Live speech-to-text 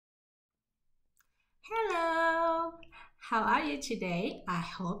Hello! How are you today? I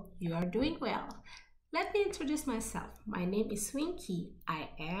hope you are doing well. Let me introduce myself. My name is Winky. I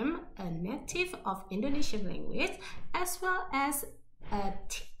am a native of Indonesian language as well as a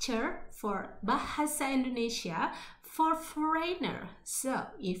teacher for Bahasa Indonesia for foreigner. So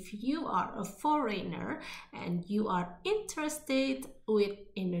if you are a foreigner and you are interested with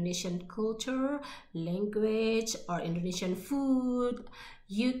Indonesian culture, language, or Indonesian food,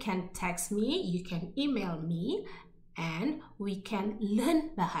 you can text me, you can email me, and we can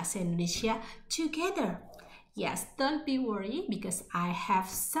learn Bahasa Indonesia together. Yes, don't be worried because I have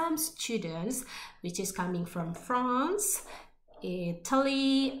some students which is coming from France,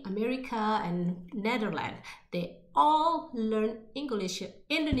 Italy, America, and Netherlands. They all learn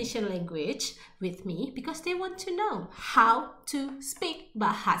Indonesian language with me because they want to know how to speak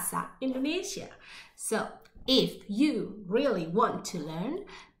Bahasa Indonesia. So if you really want to learn,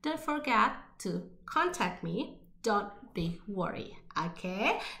 don't forget to contact me. Don't be worried.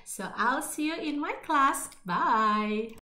 Okay, so I'll see you in my class. Bye.